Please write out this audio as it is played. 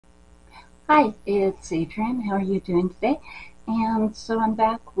Hi, it's Adrienne. How are you doing today? And so I'm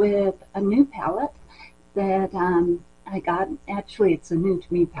back with a new palette that I got. Actually, it's a new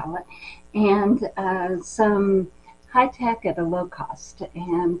to me palette, and some high tech at a low cost.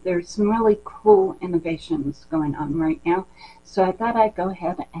 And there's some really cool innovations going on right now. So I thought I'd go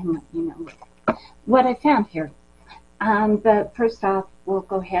ahead and let you know what I found here. But first off, we'll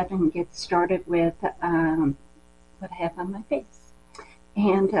go ahead and get started with what I have on my face.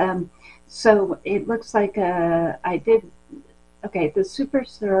 And so it looks like okay, the Super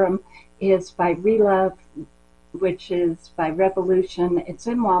Serum is by Relove, which is by Revolution. It's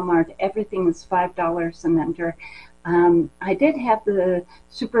in Walmart. Everything is $5 and under. I did have the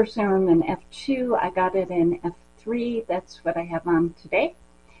Super Serum in F2. I got it in F3. That's what I have on today.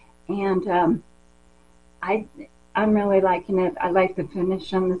 And I, I'm really liking it. I like the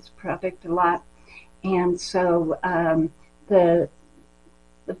finish on this product a lot. And so the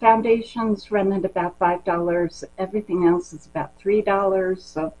the foundations run at about $5. Everything else is about $3.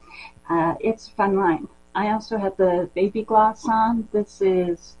 So it's a fun line. I also have the baby gloss on. This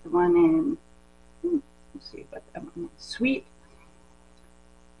is the one in, let's see what that one is, Sweet.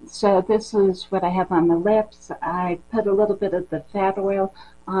 So this is what I have on the lips. I put a little bit of the fat oil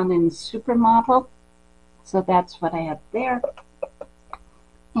on in Supermodel. So that's what I have there.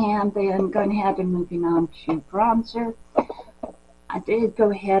 And then going ahead and moving on to bronzer. I did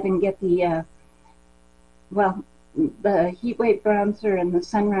go ahead and get the Heat Wave bronzer and the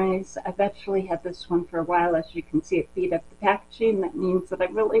Sunrise. I've actually had this one for a while. As you can see, it beat up the packaging. That means that I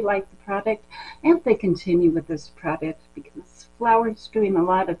really like the product. I hope they continue with this product because Flower's doing a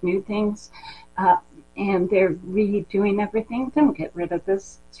lot of new things and they're redoing everything. Don't get rid of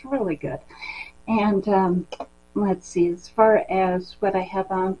this. It's really good. And let's see, as far as what I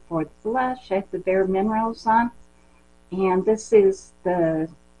have on for the blush, I have the Bare Minerals on. And this is the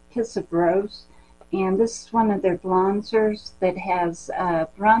Kiss of Rose. And this is one of their Blonzers that has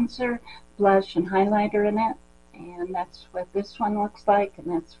bronzer, blush, and highlighter in it. And that's what this one looks like.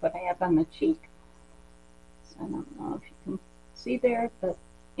 And that's what I have on the cheek. So I don't know if you can see there, but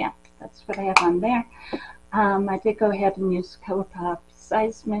yeah, that's what I have on there. I did go ahead and use Colourpop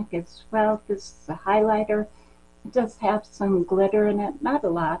Seismic as well. This is a highlighter. It does have some glitter in it. Not a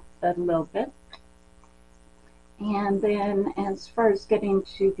lot, but a little bit. And then as far as getting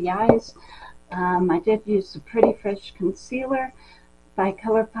to the eyes, I did use the Pretty Fresh Concealer by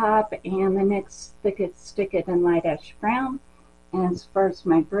Colourpop and the NYX Stick It in Light Ash Brown. And as far as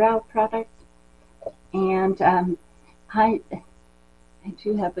my brow product, and I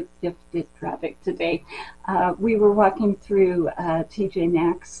do have a gifted product today. We were walking through TJ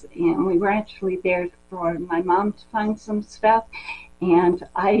Maxx, and we were actually there for my mom to find some stuff. And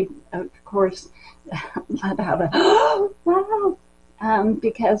I, of course, let out a wow,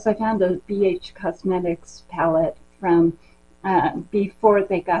 because I found a BH Cosmetics palette from before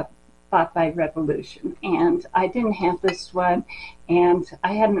they got bought by Revolution. And I didn't have this one, and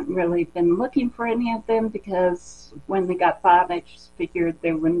I hadn't really been looking for any of them because when they got bought, I just figured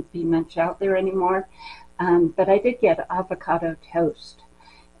there wouldn't be much out there anymore. But I did get Avocado Toast,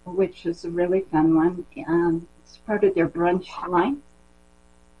 which is a really fun one. It's part of their brunch line.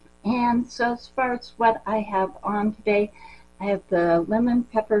 And so as far as what I have on today, I have the Lemon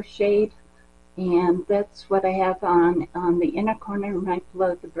Pepper shade, and that's what I have on the inner corner right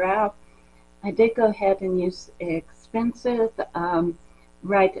below the brow. I did go ahead and use Expensive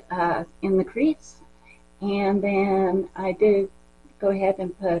right in the crease, and then I did go ahead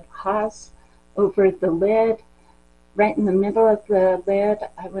and put Haas over the lid. Right in the middle of the lid,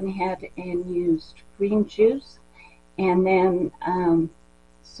 I went ahead and used green juice, and then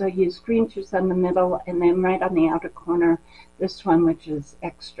so use green juice on the middle, and then right on the outer corner, this one, which is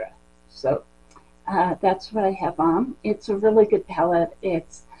Extra. So that's what I have on. It's a really good palette.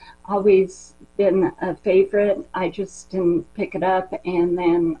 It's always been a favorite. I just didn't pick it up, and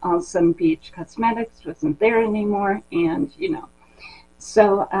then all of a sudden BH Cosmetics wasn't there anymore, and you know.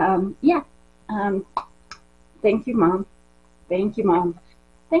 So yeah, thank you, Mom. Thank you, Mom.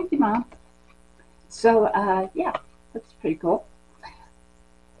 Thank you, Mom. So yeah, that's pretty cool.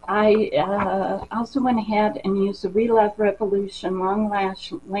 I also went ahead and used the Relove Revolution Long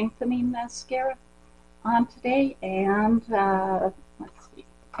Lash Lengthening Mascara on today, and let's see,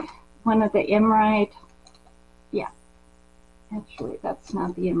 one of the Emerald, yeah, actually that's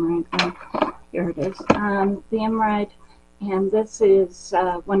not the Emerald one, here it is, the Emerald, and this is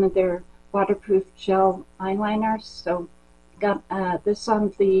one of their waterproof gel eyeliners. So got this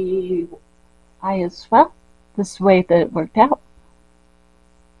on the eye as well, this way that it worked out.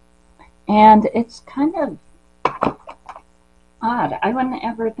 And it's kind of, odd. I wouldn't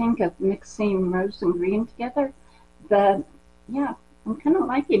ever think of mixing rose and green together, but yeah, I'm kind of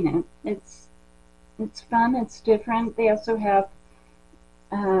liking it. It's fun. It's different. They also have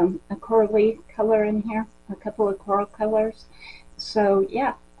a corally color in here, a couple of coral colors. So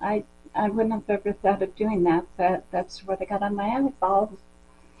yeah, I wouldn't have ever thought of doing that, but that's what I got on my eyeballs.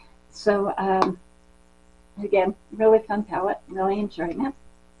 So again, really fun palette. Really enjoying it.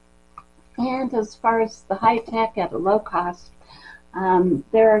 And as far as the high tech at a low cost,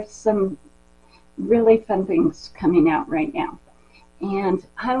 there are some really fun things coming out right now. And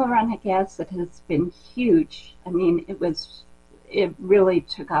hyaluronic acid has been huge. I mean, it really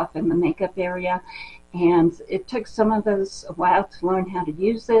took off in the makeup area. And it took some of us a while to learn how to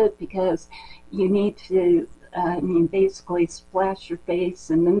use it because you need to, basically splash your face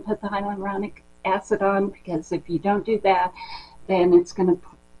and then put the hyaluronic acid on, because if you don't do that, then it's going to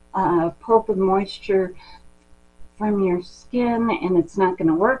pull the moisture from your skin and it's not going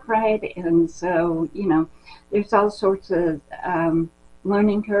to work right. And so, there's all sorts of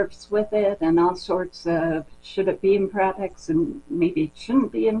learning curves with it, and all sorts of should it be in products and maybe it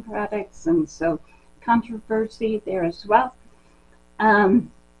shouldn't be in products, and so controversy there as well.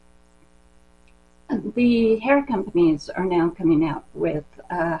 The hair companies are now coming out with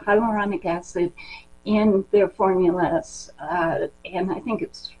hyaluronic acid in their formulas, and I think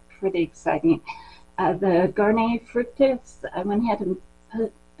it's pretty exciting. The Garnier Fructis, I went ahead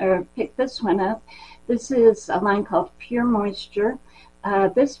and picked this one up. This is a line called Pure Moisture.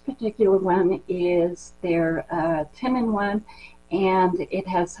 This particular one is their 10-in-1, and it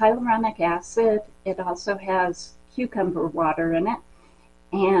has hyaluronic acid. It also has cucumber water in it,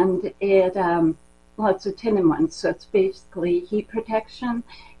 and it's a 10-in-1, so it's basically heat protection,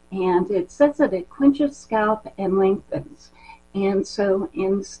 and it says that it quenches scalp and lengthens. And so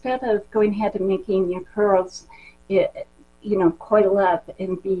instead of going ahead and making your curls, coil up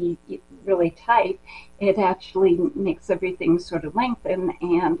and be really tight, it actually makes everything sort of lengthen.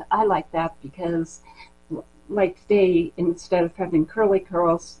 And I like that because, like today, instead of having curly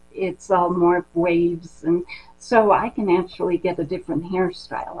curls, it's all more waves, and so I can actually get a different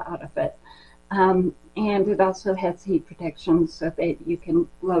hairstyle out of it. And it also has heat protection so that you can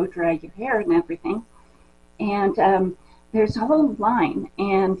blow dry your hair and everything. And there's a whole line,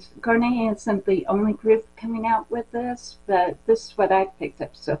 and Garnier isn't the only group coming out with this, but this is what I've picked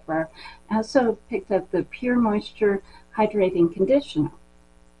up so far. I also picked up the Pure Moisture Hydrating Conditioner,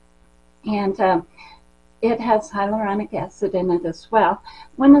 and it has hyaluronic acid in it as well.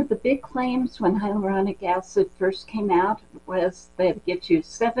 One of the big claims when hyaluronic acid first came out was that it gives you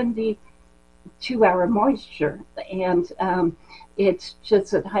 72-hour moisture, and it's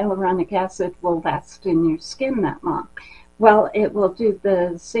just that hyaluronic acid will last in your skin that long. Well, it will do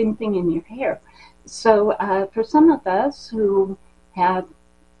the same thing in your hair. So for some of us who have,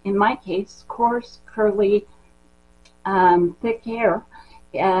 in my case, coarse, curly, thick hair,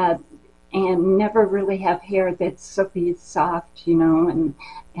 and never really have hair that's silky soft, and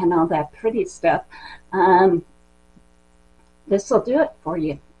all that pretty stuff, this will do it for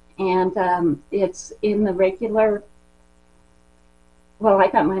you. And it's in the regular, well, I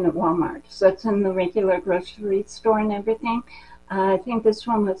got mine at Walmart, so it's in the regular grocery store and everything. I think this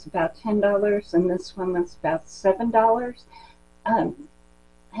one was about $10 and this one was about $7.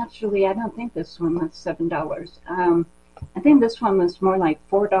 Actually, I don't think this one was $7. I think this one was more like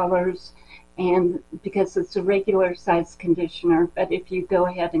 $4, and because it's a regular size conditioner. But if you go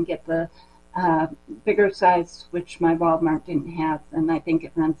ahead and get the bigger size, which my Walmart didn't have, then I think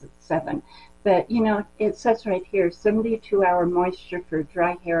it runs at $7. But it says right here, 72-hour moisture for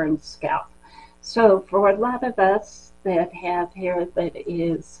dry hair and scalp. So for a lot of us that have hair that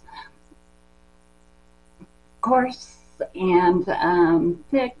is coarse and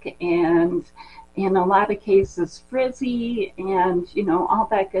thick, and in a lot of cases frizzy, and all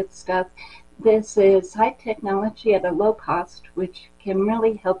that good stuff, this is high technology at a low cost, which can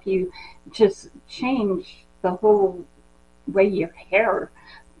really help you just change the whole way your hair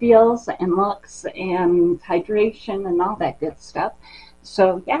feels and looks, and hydration and all that good stuff.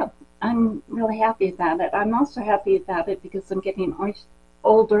 So yeah, I'm really happy about it. I'm also happy about it because I'm getting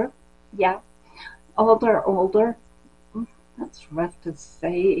older. Yeah, older. That's rough to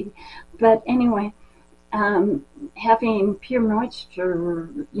say, but anyway, having Pure Moisture,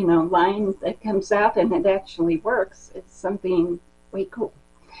 line that comes out and it actually works, it's something way cool.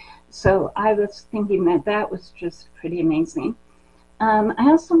 So I was thinking that was just pretty amazing. I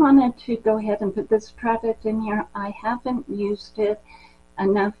also wanted to go ahead and put this product in here. I haven't used it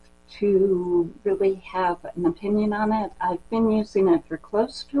enough to really have an opinion on it. I've been using it for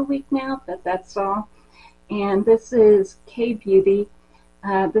close to a week now, but that's all. and this is K-Beauty.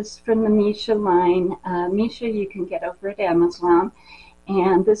 This is from the Missha line. Missha you can get over at Amazon.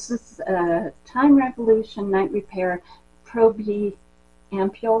 And this is Time Revolution Night Repair Probio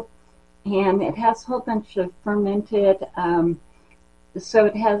Ampoule. And it has a whole bunch of fermented, so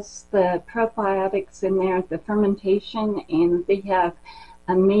it has the probiotics in there, the fermentation, and they have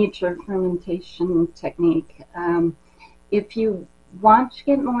a major fermentation technique. If you want to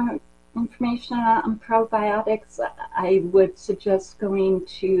get more information on probiotics, I would suggest going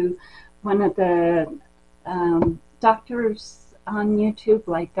to one of the doctors on YouTube,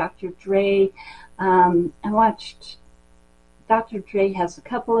 like Dr. Dre. I watched Dr. Dre has a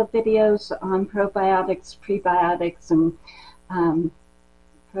couple of videos on probiotics, prebiotics, and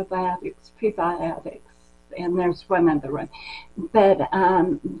probiotics, prebiotics, and there's one other one. But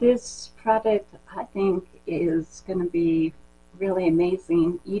this product, I think, is going to be really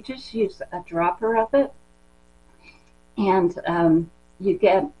amazing. You just use a dropper of it, and you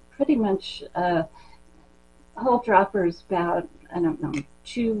get pretty much a whole dropper is about, I don't know,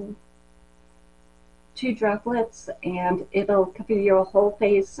 two droplets, and it'll cover your whole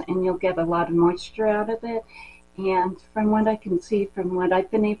face, and you'll get a lot of moisture out of it. And from what I can see, from what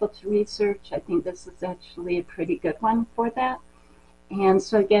I've been able to research, I think this is actually a pretty good one for that. And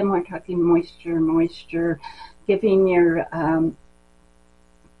so again, we're talking moisture, giving your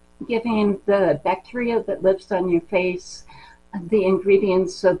giving the bacteria that lives on your face the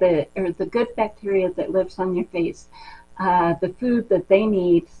ingredients, so that, or the good bacteria that lives on your face, the food that they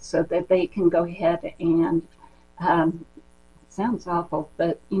need, so that they can go ahead and sounds awful,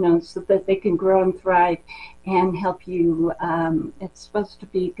 but you know, so that they can grow and thrive and help you. It's supposed to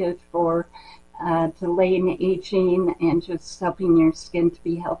be good for delaying aging and just helping your skin to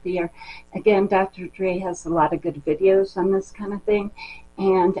be healthier. Again, Dr. Dre has a lot of good videos on this kind of thing,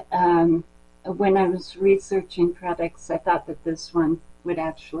 and when I was researching products, I thought that this one would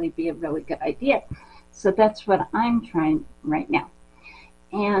actually be a really good idea. So that's what I'm trying right now.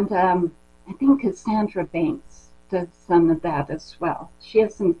 And I think Cassandra Banks does some of that as well. She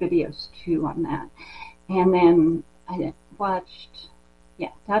has some videos too on that. And then I watched,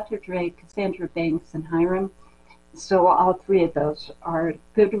 yeah, Dr. Dre, Cassandra Banks, and Hiram. So all three of those are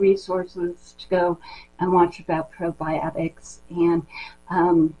good resources to go and watch about probiotics. And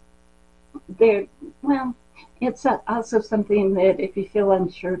they're, well, it's also something that if you feel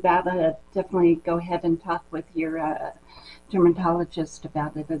unsure about it, definitely go ahead and talk with your dermatologist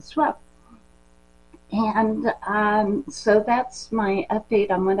about it as well. And so that's my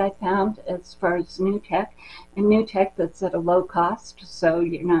update on what I found as far as new tech, and new tech that's at a low cost, so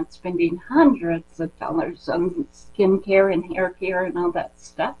you're not spending hundreds of dollars on skincare and hair care and all that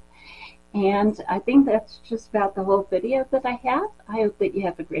stuff. And I think that's just about the whole video that I have. I hope that you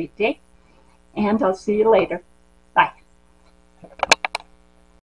have a great day, and I'll see you later. Bye.